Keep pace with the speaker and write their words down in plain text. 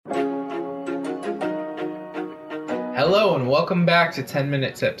Hello and welcome back to 10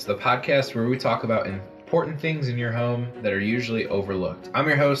 Minute Tips, the podcast where we talk about important things in your home that are usually overlooked. I'm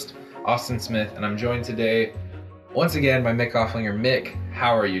your host, Austin Smith, and I'm joined today once again by Mick Offlinger. Mick,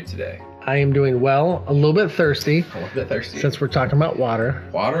 how are you today? I am doing well, a little bit thirsty. Since we're talking about water.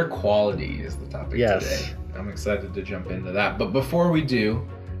 Water quality is the topic today. I'm excited to jump into that. But before we do,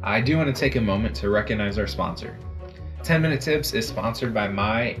 I do want to take a moment to recognize our sponsor. 10 Minute Tips is sponsored by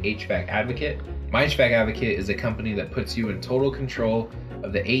My HVAC Advocate. My HVAC Advocate is a company that puts you in total control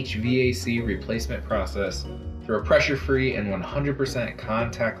of the HVAC replacement process through a pressure-free and 100%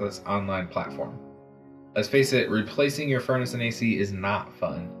 contactless online platform. Let's face it, replacing your furnace and AC is not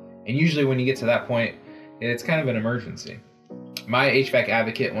fun. And usually when you get to that point, it's kind of an emergency. My HVAC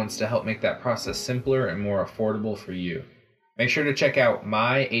Advocate wants to help make that process simpler and more affordable for you. Make sure to check out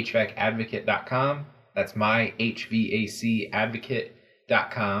myhvacadvocate.com. That's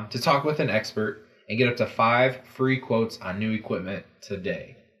myhvacadvocate.com to talk with an expert and get up to 5 free quotes on new equipment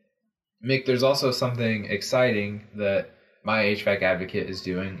today. Mick, there's also something exciting that My HVAC Advocate is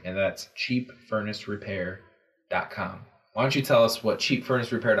doing, and that's cheapfurnacerepair.com. Why don't you tell us what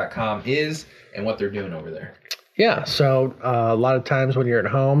cheapfurnacerepair.com is and what they're doing over there? Yeah, so a lot of times when you're at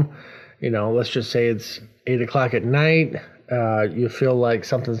home, let's just say it's 8 o'clock at night, you feel like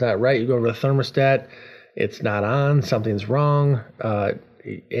something's not right. You go over the thermostat, it's not on, something's wrong,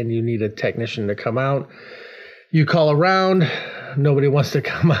 and you need a technician to come out. You call around, nobody wants to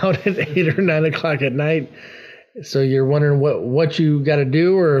come out at 8 or 9 o'clock at night. So you're wondering what you got to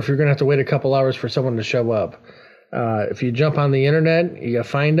do, or if you're going to have to wait a couple hours for someone to show up. If you jump on the internet, you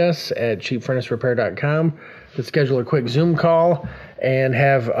find us at cheapfurnacerepair.com to schedule a quick Zoom call and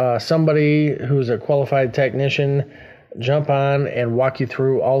have somebody who's a qualified technician jump on and walk you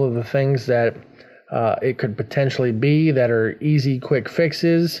through all of the things that it could potentially be that are easy, quick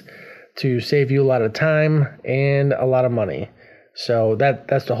fixes to save you a lot of time and a lot of money. So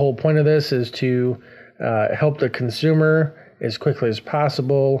that's the whole point of this, is to help the consumer as quickly as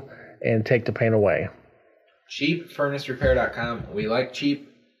possible and take the pain away. Cheapfurnacerepair.com. We like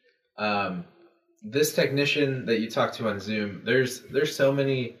cheap. This technician that you talk to on Zoom, there's so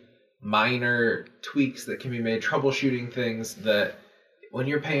many minor tweaks that can be made, troubleshooting things, that when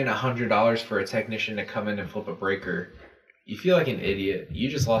you're paying $100 for a technician to come in and flip a breaker, you feel like an idiot. You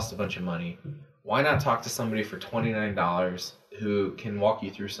just lost a bunch of money. Why not talk to somebody for $29 who can walk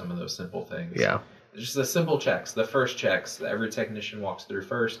you through some of those simple things? Yeah. Just the simple checks, the first checks that every technician walks through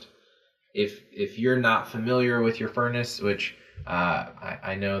first. If you're not familiar with your furnace, which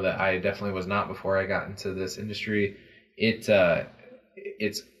I know that I definitely was not before I got into this industry, it's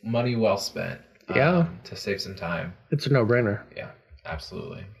money well spent. To save some time. It's a no-brainer. Yeah,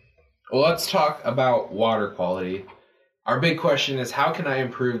 absolutely. Well, let's talk about water quality. Our big question is, how can I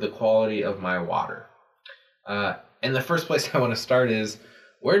improve the quality of my water? And the first place I want to start is,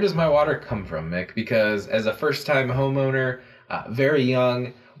 where does my water come from, Mick? Because as a first-time homeowner, very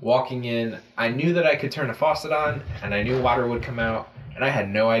young, walking in, I knew that I could turn a faucet on, and I knew water would come out, and I had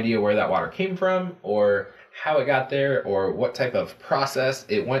no idea where that water came from, or how it got there, or what type of process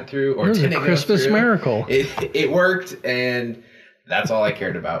it went through, or didn't it go through. It was a Christmas miracle. It worked, and that's all I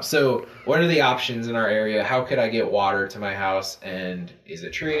cared about. So what are the options in our area? How could I get water to my house, and is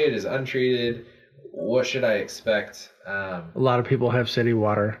it treated? Is it untreated? What should I expect? A lot of people have city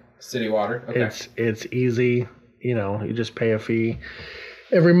water. City water? Okay. It's easy. You just pay a fee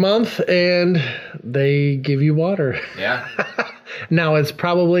every month, and they give you water. Yeah. Now, it's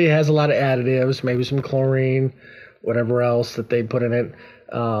probably has a lot of additives, maybe some chlorine, whatever else that they put in it.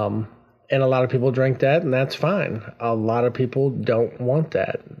 And a lot of people drink that, and that's fine. A lot of people don't want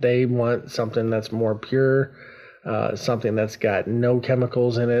that. They want something that's more pure, something that's got no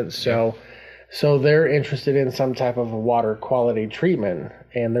chemicals in it. So they're interested in some type of a water quality treatment,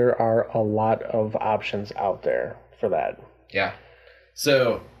 and there are a lot of options out there for that. Yeah.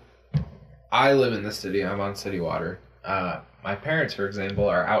 So I live in the city. I'm on city water. My parents, for example,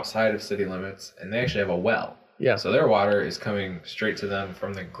 are outside of city limits, and they actually have a well. Yeah. So their water is coming straight to them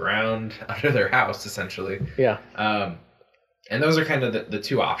from the ground under their house, essentially. Yeah. And those are kind of the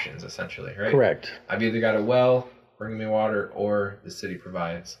two options, essentially, right? Correct. I've either got a well bringing me water, or the city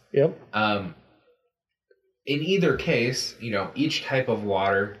provides. Yep. In either case, each type of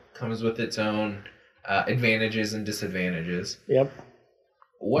water comes with its own advantages and disadvantages. Yep.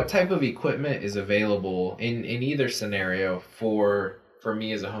 What type of equipment is available in either scenario for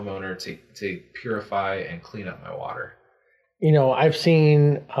me as a homeowner to purify and clean up my water? I've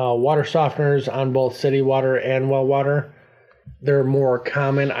seen water softeners on both city water and well water. They're more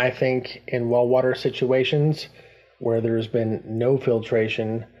common, I think, in well water situations where there's been no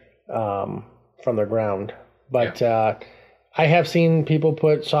filtration from the ground. But I have seen people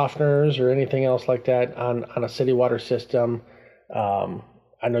put softeners or anything else like that on a city water system.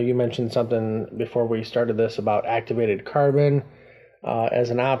 I know you mentioned something before we started this about activated carbon as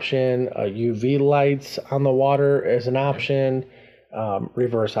an option, UV lights on the water as an option,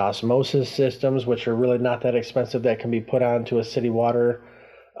 reverse osmosis systems, which are really not that expensive, that can be put onto a city water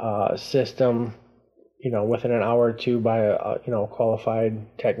system, within an hour or two by a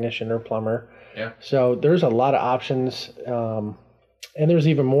qualified technician or plumber. Yeah. So there's a lot of options, and there's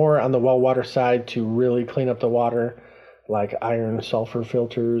even more on the well water side to really clean up the water, like iron sulfur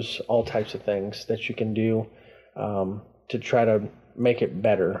filters, all types of things that you can do to try to make it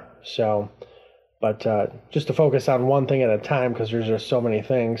better. So, but just to focus on one thing at a time, because there's just so many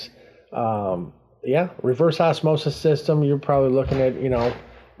things. Reverse osmosis system, you're probably looking at,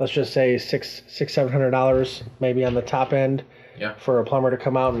 let's just say $700 maybe on the top end. Yeah. For a plumber to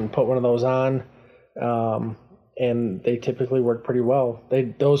come out and put one of those on. And they typically work pretty well.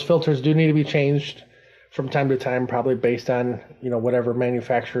 Those filters do need to be changed from time to time, probably based on, whatever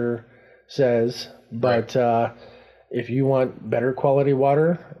manufacturer says. But if you want better quality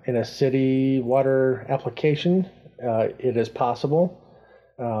water in a city water application, it is possible.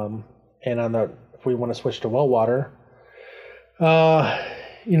 And if we want to switch to well water, a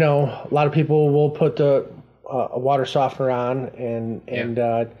lot of people will put a water softener on, and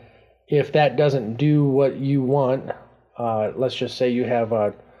if that doesn't do what you want, let's just say you have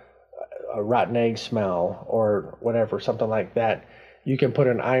a rotten egg smell or whatever, something like that, you can put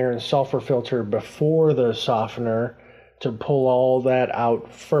an iron sulfur filter before the softener to pull all that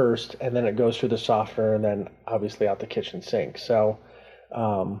out first, and then it goes through the softener and then obviously out the kitchen sink. So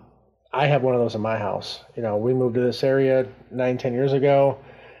I have one of those in my house. We moved to this area 9-10 years ago,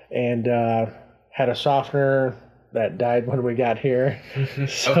 and had a softener that died when we got here.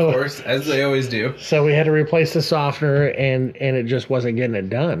 So, of course, as they always do. So we had to replace the softener, and it just wasn't getting it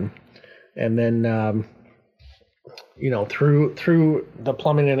done. And then, through the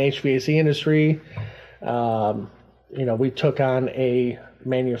plumbing and HVAC industry, we took on a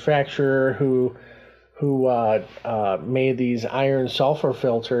manufacturer who made these iron sulfur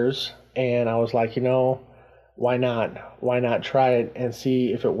filters, and I was like, why not? Why not try it and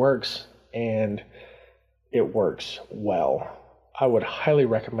see if it works? And it works well. I would highly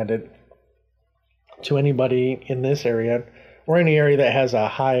recommend it to anybody in this area or any area that has a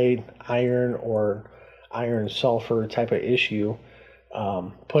high iron or iron sulfur type of issue.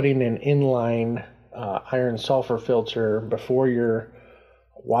 Putting an inline iron sulfur filter before your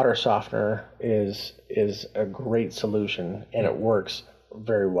water softener is a great solution, and it works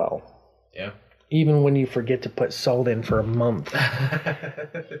very well. Yeah. Even when you forget to put salt in for a month,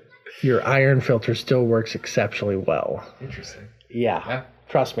 your iron filter still works exceptionally well. Interesting. Yeah.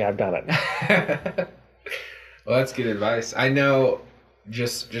 Trust me, I've done it. Well, that's good advice. I know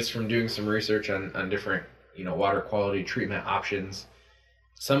just from doing some research on different, water quality treatment options,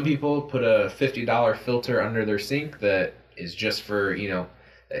 some people put a $50 filter under their sink that is just for,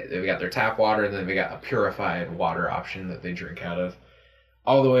 they've got their tap water, and then they got a purified water option that they drink out of.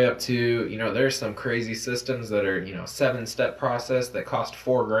 All the way up to, there's some crazy systems that are, 7-step process that cost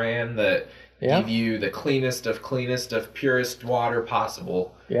 $4,000 that give you the cleanest of purest water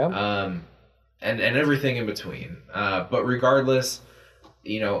possible. Yeah. And everything in between. But regardless,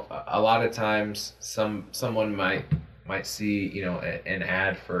 a lot of times someone might see, an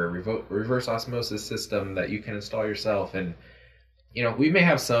ad for a reverse osmosis system that you can install yourself. And, we may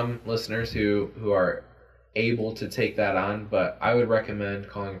have some listeners who are able to take that on, but I would recommend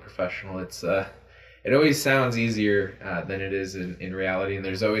calling a professional. It's it always sounds easier than it is in reality, and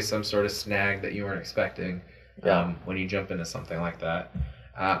there's always some sort of snag that you weren't expecting when you jump into something like that.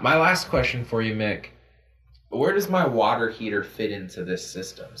 My last question for you, Mick, where does my water heater fit into this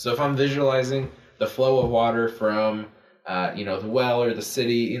system? So if I'm visualizing the flow of water from the well or the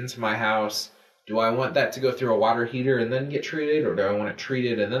city into my house, do I want that to go through a water heater and then get treated, or do I want it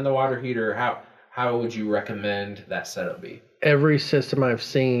treated and then the water heater? How would you recommend that setup be? Every system I've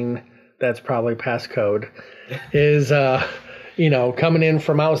seen that's probably passcode is, coming in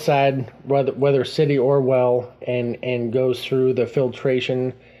from outside, whether city or well, and goes through the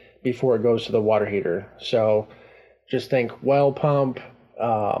filtration before it goes to the water heater. So just think well pump,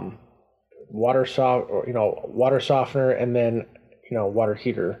 water softener, and then, water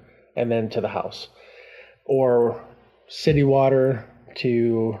heater, and then to the house. Or city water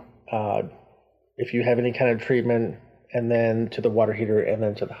to... if you have any kind of treatment, and then to the water heater, and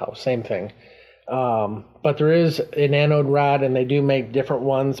then to the house. Same thing. But there is an anode rod, and they do make different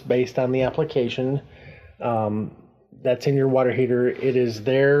ones based on the application. That's in your water heater. It is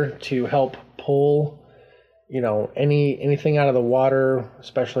there to help pull, anything out of the water,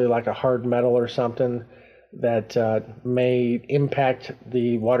 especially like a hard metal or something that may impact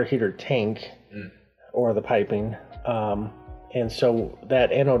the water heater tank or the piping. And so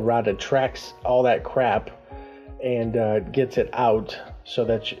that anode rod attracts all that crap and gets it out so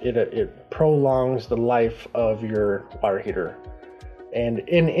that it prolongs the life of your water heater. And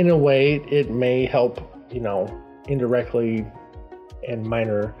in a way, it may help, indirectly and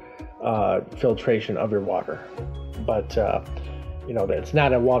minor filtration of your water. But, it's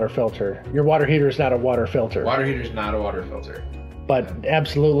not a water filter. Your water heater is not a water filter. Water heater is not a water filter. But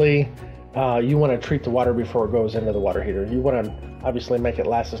absolutely, you want to treat the water before it goes into the water heater. You want to obviously make it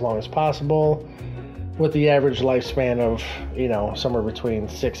last as long as possible with the average lifespan of, somewhere between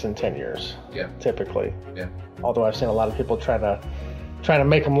 6 and 10 years. Yeah. Typically. Yeah. Although I've seen a lot of people trying to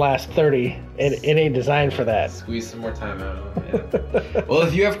make them last 30. It ain't designed for that. Squeeze some more time out of them. Yeah. Well,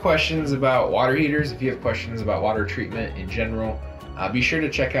 if you have questions about water heaters, if you have questions about water treatment in general, be sure to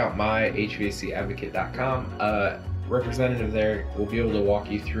check out myhvacadvocate.com. Representative there will be able to walk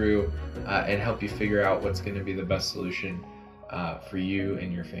you through and help you figure out what's going to be the best solution for you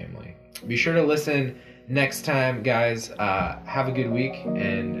and your family. Be sure to listen next time, guys. Have a good week,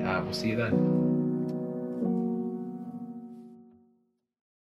 and we'll see you then.